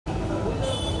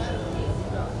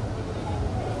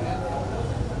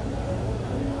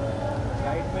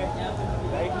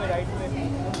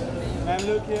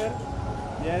Ma'am, look here.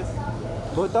 Yes.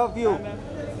 Both of you. Ma'am.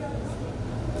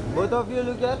 Both of you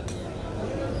look here.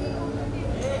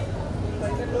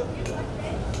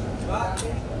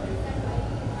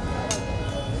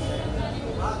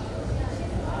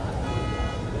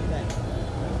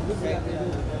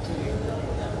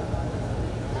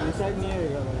 Inside नहीं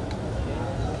आएगा भाई.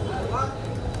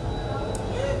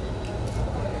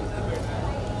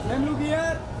 Ma'am, look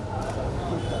here.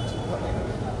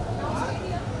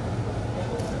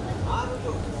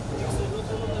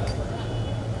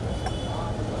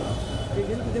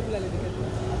 तुझे बुला लेते हैं.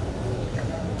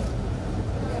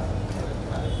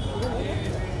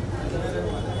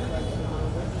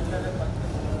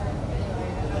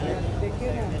 देखिए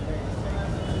ना.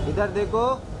 इधर देखो.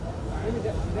 पहले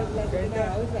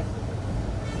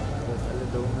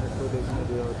 2 मिनट तो देखने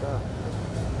दिया होता.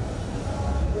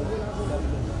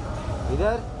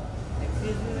 इधर.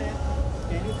 Excuse me, ma'am.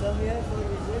 Can you come here for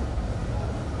visit?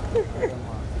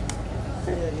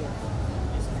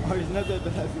 Original तो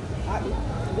बता दी.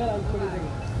 इधर आओ थोड़ी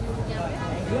जगह.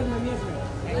 इधर मम्मी है.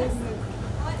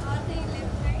 और कहीं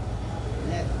left right.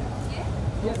 Left. Yes.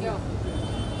 Yes.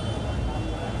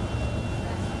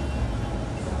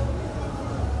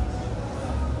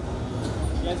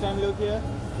 Yes, ma'am. Look here.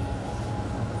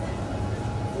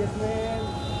 Yes, ma'am.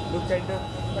 Look center.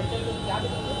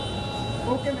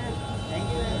 Okay, ma'am. Thank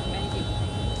you, ma'am. Thank you.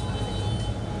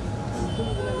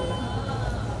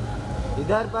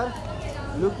 इधर पर.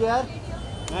 Look here.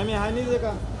 मैम यहाँ नहीं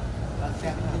देखा.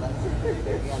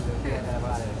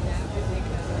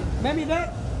 मैम इधर.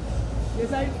 ये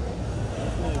साइड.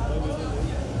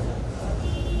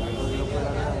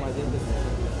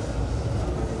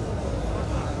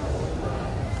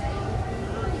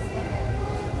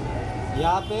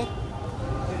 यहाँ पे.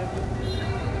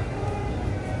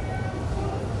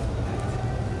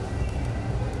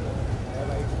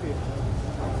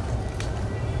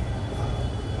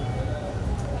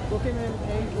 Okay ma'am,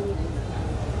 thank you.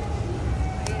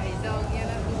 ऐसा हो गया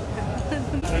ना.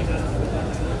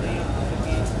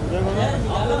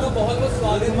 आप लोगों का बहुत बहुत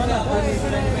स्वागत है. आप लोग इस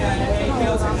इवेंट में आए हैं.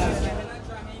 क्या कहना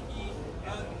चाहें कि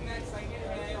कितना एक्साइटेड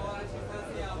है और किस तरह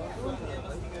से आप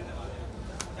मस्ती करने वाले हैं.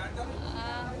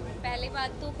 पहली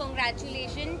बात तो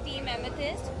congratulations team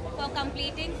Amethhyyst for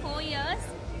completing 4 years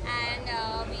and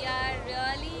we are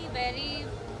really very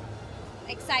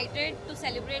excited to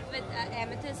celebrate with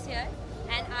Amethhyyst here,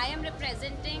 and I am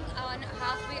representing on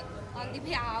the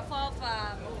behalf of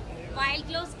Wild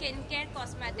Glow Skincare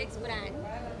Cosmetics brand.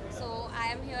 So I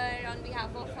am here on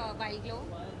behalf of Wild Glow.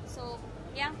 So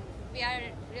yeah, we are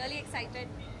really excited.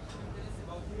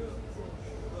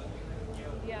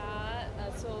 Yeah,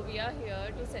 so we are here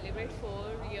to celebrate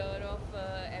 4 years of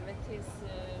Amethhyyst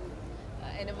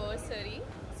anniversary.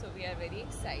 So we are very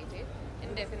excited, and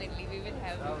definitely we will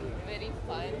have very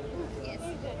fun. Yes,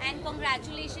 and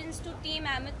congratulations to team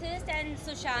Amethhyyst and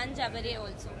Sushant Jabare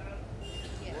also.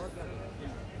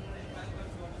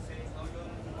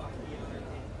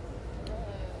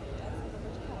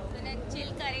 Chill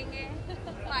करेंगे,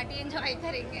 party enjoy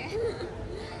करेंगे.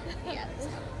 Yes,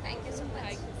 thank you so much.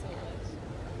 Thank you so much.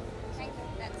 Thank you.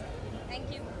 That's it. Thank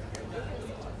you.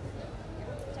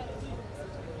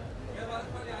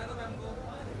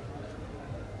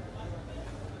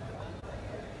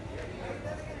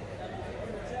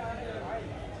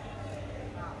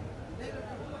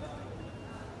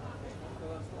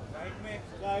 Right में.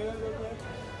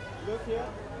 Look here.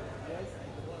 Yes.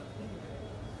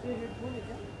 ये headphone है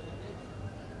क्या?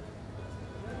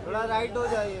 थोड़ा right हो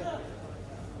जाइए.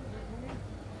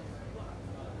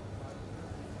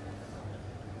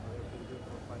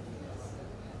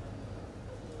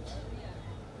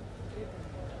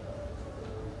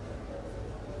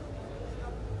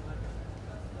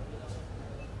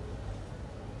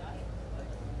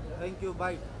 Thank you.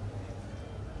 Bye.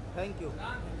 Thank you.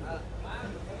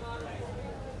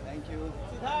 Thank you.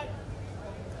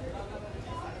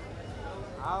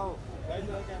 आओ.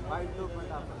 Bye लो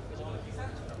फटाफट.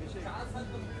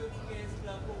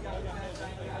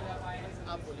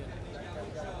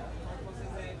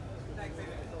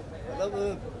 मतलब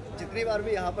जितनी बार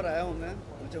भी यहाँ पर आया हूँ मैं,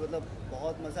 मुझे मतलब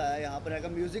बहुत मज़ा आया. यहाँ पर का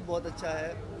म्यूज़िक बहुत अच्छा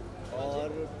है और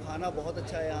खाना बहुत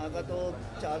अच्छा है यहाँ का. तो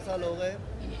 4 साल हो गए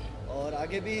और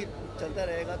आगे भी चलता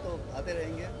रहेगा, तो आते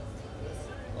रहेंगे.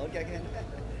 और क्या कहना है.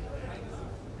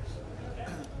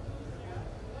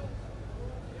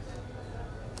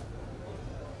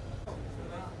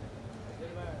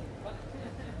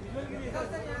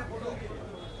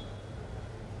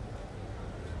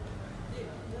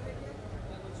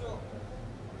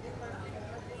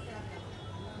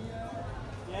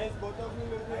 Yes, both of you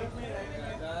look right में.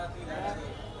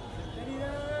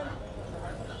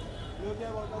 Look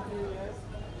here, what are 3 years?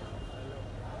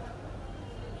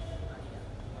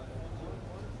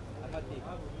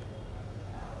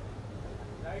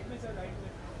 Right में सर, राइट में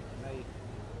नहीं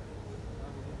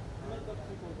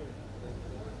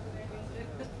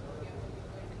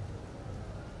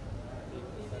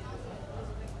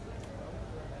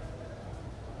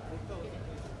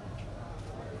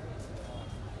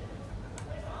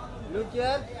Look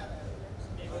here.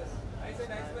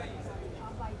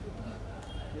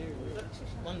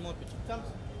 One more picture. Come.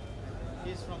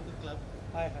 He's from the club.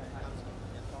 Hi.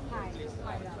 Hi.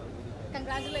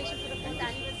 Congratulations for the 5th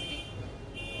anniversary.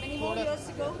 Many more years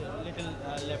to go. Little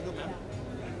left, ma'am.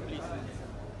 Please.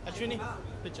 Ashwini,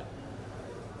 picture.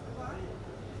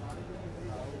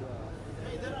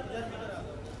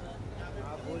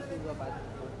 हाँ बोल दूँगा बात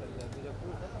note कर लिया तुझे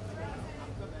proof है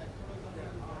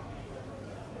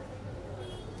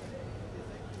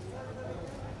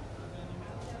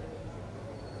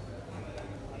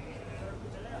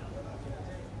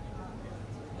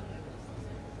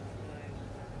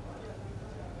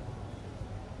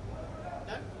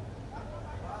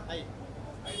Hi.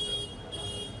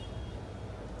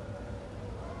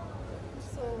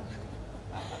 So,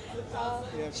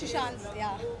 Sushant,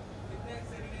 yeah.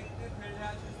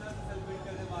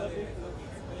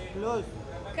 Close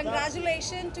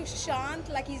Congratulations to Sushant.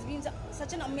 Like, he's been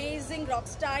such an amazing rock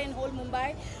star in whole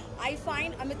Mumbai. I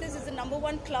find Amethhyyst is the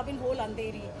 #1 club in whole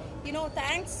Andheri. You know,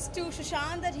 thanks to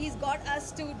Sushant that he's got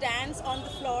us to dance on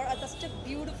the floor at such a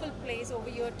beautiful place over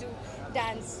here to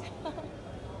dance.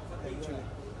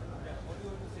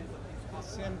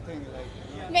 Same thing, like.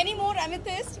 Many more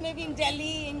Amethhyyst, maybe in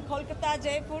Delhi, in Kolkata,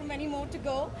 Jaipur, many more to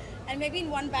go. And maybe in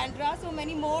one Bandra, so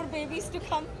many more babies to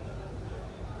come.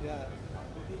 Yeah.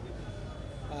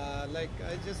 Like,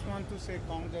 I just want to say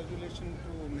congratulations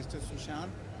to Mr.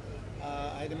 Sushant.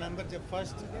 I remember the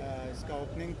first इसका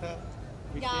opening था.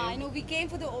 Yeah, I know. We came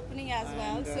for the opening as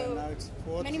well. And, So now it's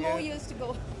 4th many year. more years to go.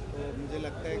 तो मुझे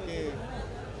लगता है कि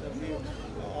we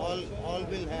all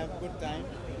will have good time,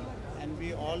 and we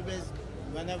always,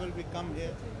 whenever we come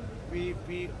here,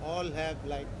 we all have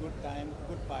like good time,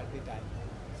 good party time.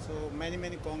 So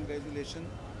many congratulations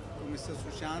to Mr.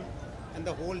 Sushant and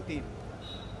the whole team.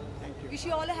 Thank you. Wish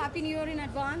you all a happy new year in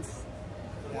advance.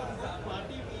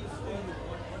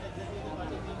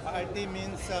 Party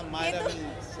means Myra will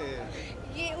say.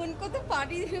 ये उनको तो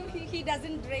party, he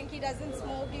doesn't drink, he doesn't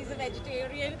smoke, he's a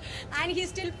vegetarian, and he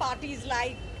still parties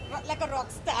like a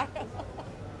rock star.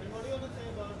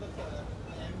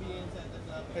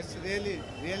 It's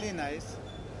really nice.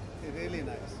 Really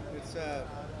nice. It's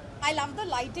I love the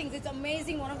lightings. It's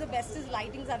amazing. One of the bestest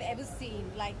lightings I've ever seen.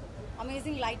 Like,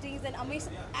 amazing lightings and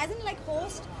amazing, as in like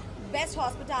host, best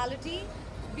hospitality,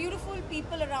 beautiful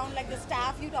people around, like the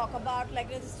staff you talk about, like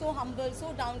they're so humble,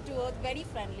 so down to earth, very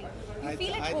friendly. You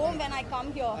feel at home when I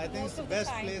come here. I think most it's the of the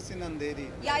best time. place in Andheri.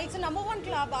 Yeah, it's a #1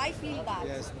 club. I feel that.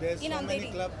 Yes, there's in so many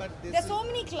Andheri. clubs, but this there's is so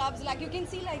many clubs. Like you can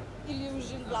see, like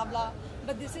Illusion, blah blah.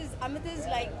 But this is Amethhyyst.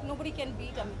 Like nobody can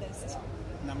beat Amethhyyst.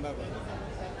 #1.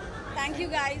 Thank you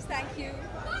guys. Thank you.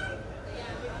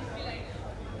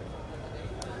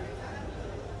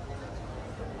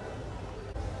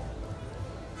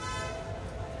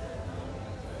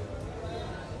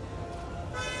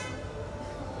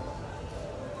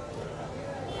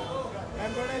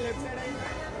 Ma'am थोड़ा left side आइए,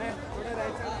 ma'am थोड़ा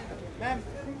right side, ma'am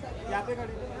यहाँ पे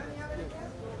खड़ी हो।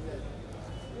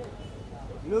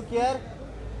 Look here.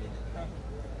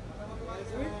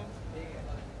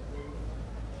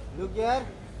 Look here.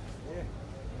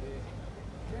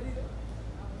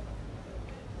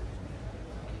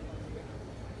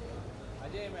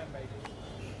 Ajay ma'am भाई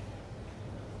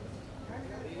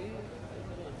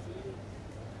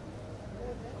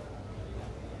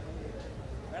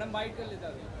madam bite कर लेता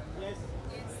हूँ Yes.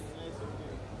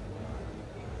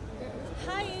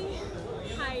 Hi.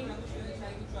 Hi.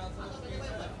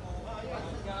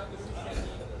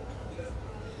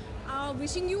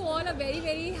 Wishing you all a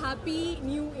very happy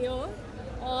new year.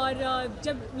 और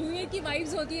जब न्यू ईयर की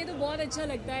वाइब्स होती है तो बहुत अच्छा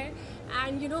लगता है.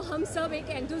 एंड यू नो हम सब एक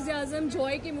एंथुजियाज्म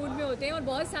जॉय के मूड में होते हैं और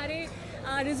बहुत सारे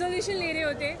रिजोल्यूशन ले रहे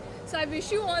होते हैं. सो I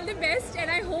wish you all the best and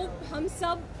I hope हम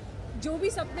सब जो भी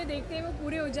सपने देखते हैं वो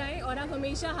पूरे हो जाएं और आप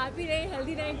हमेशा हैप्पी रहें,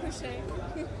 हेल्दी रहें, खुश रहें.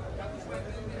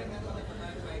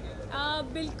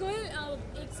 बिल्कुल.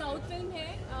 एक साउथ फिल्म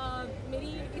है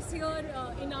मेरी इस ईयर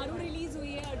इनारू रिलीज़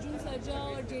हुई है अर्जुन सर्जा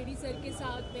और जेडी सर के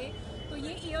साथ में. तो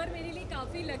ये ईयर मेरे लिए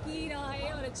काफ़ी लकी रहा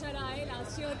है और अच्छा रहा है.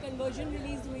 लास्ट ईयर कन्वर्जन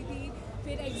रिलीज़ हुई थी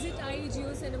फिर एग्जिट आई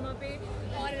जियो सिनेमा पे,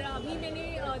 और अभी मैंने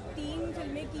 3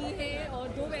 फिल्में की हैं और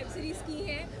 2 वेब सीरीज़ की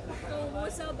हैं, तो वो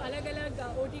सब अलग अलग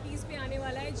OTTs पे आने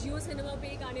वाला है, जियो सिनेमा पे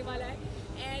एक आने वाला है।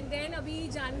 एंड देन अभी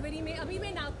जनवरी में अभी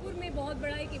मैं नागपुर में बहुत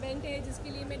बड़ा एक इवेंट है जिसके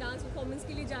लिए मैं डांस परफॉर्मेंस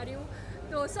के लिए जा रही हूँ,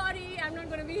 तो sorry I am not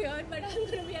gonna be here but I am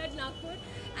gonna be eight Nagpur,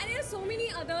 and there are so many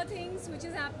other things which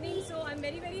is happening, so I am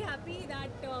very very happy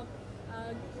that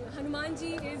Hanuman ji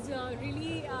is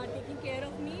really taking care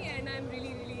of me, and I'm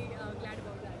really glad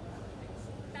about that.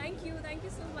 Thank you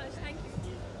so much. Thank you.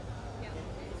 Yeah.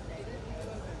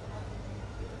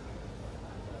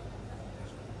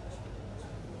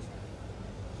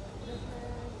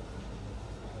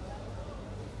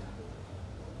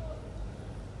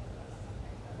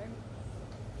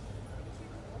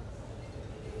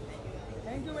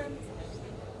 Thank you, ma'am.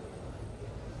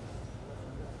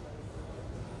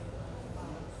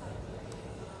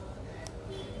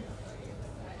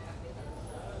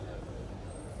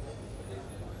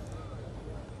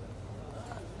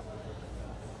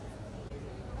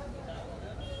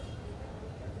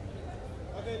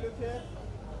 Okay, look here.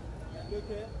 Look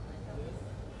here.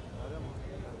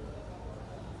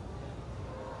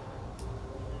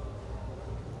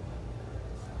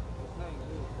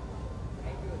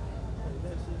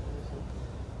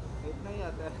 इतना ही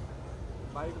आता है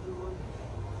bite भी बोल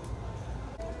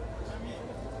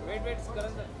wait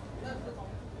करण sir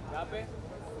यहाँ पे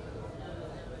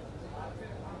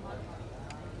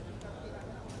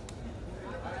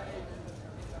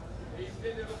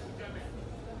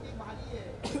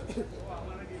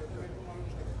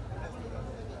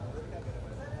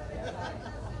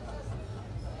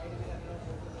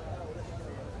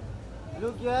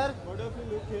look यार What of you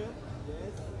look here?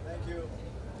 Yes. Thank you.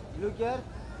 Look यार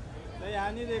नहीं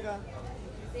यहाँ नहीं देखा.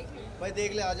 भाई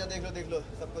देख ले, आजा देख लो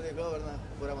सबको देख लो वरना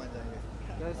बुरा मान जाएंगे.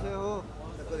 कैसे हो?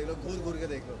 सबको देख लो, घूर के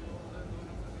देख लो.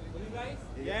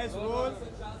 Yes, roll.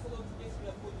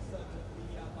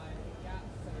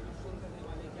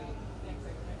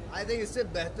 आई थिंक इससे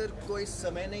बेहतर कोई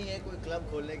समय नहीं है कोई क्लब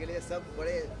खोलने के लिए. सब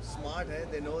बड़े स्मार्ट हैं,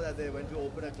 they know that they want to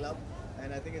open a club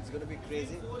and I think it's gonna be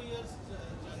crazy.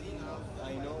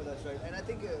 I know, that's right. And I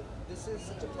think this is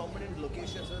such a prominent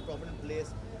location, such a prominent place.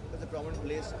 It's a prominent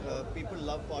place. People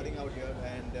love partying out here,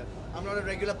 and I'm not a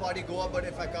regular party goer, but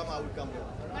if I come, I would come here.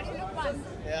 But you look fun.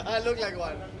 Yeah, I look like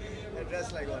one. I dress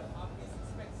like one.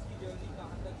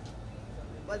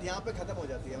 बस यहाँ पे ख़त्म हो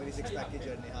जाती है मेरी 6 pack की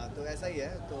journey. हाँ, तो ऐसा ही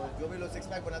है. तो जो भी लोग 6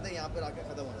 पैक बनाते हैं यहाँ पर आके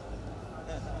ख़त्म हो जाता है.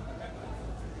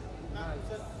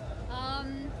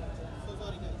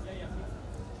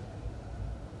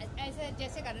 ऐसे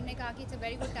जैसे करण ने कहा कि it's a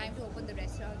very good time to open the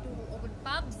restaurant, to open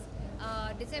pubs.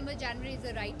 December, January is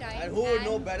the right time. And who would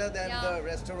know better than the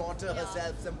restaurateur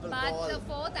herself? Simple But call. the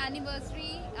 4th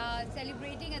anniversary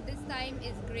celebrating at this time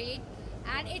is great,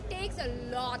 and it takes a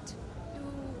lot to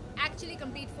actually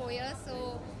complete 4 years. So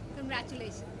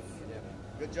congratulations. Yeah.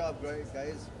 Good job,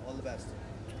 guys. All the best.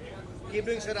 Keep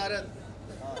doing shararat.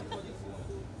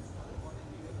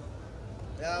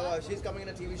 Yeah, she's coming in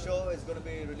a TV show. It's going to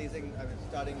be releasing,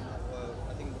 starting,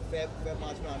 I think, Feb,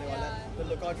 March mein aane wala hai. So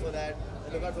look out for that. And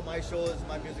look out for my shows,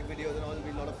 my music videos, and all. It'll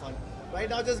be a lot of fun.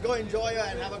 Right now, just go enjoy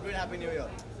and have a great Happy New Year.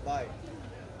 Bye.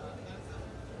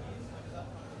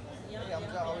 Hey,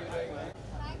 Amsa, how are you doing, man?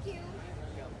 Thank you.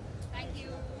 Thank you.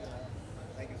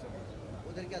 Thank you so much.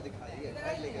 उधर क्या दिखाई है?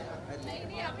 Head लेके, head लेके.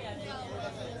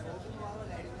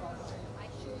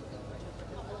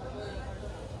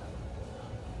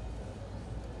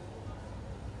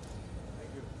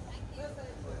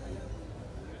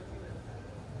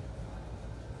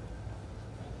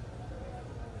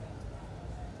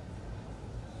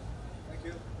 Thank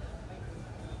you.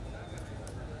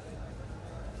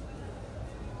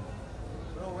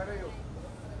 Bro, where are you?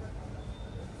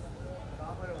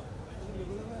 कहाँ पर हो?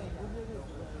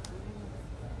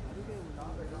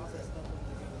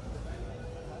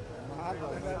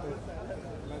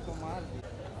 मैं तो मार दिया.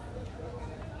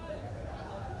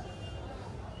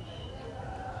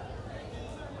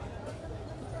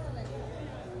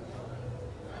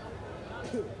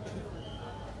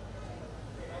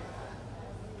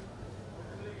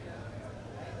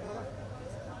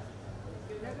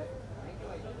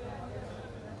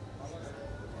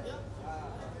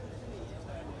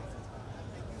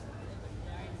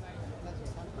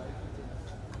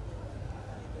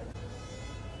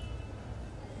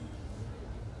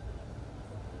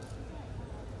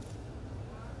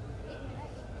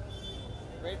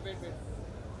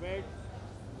 Wait.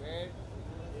 Yes.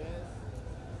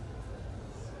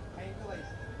 Thank you, guys.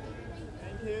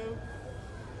 Thank you.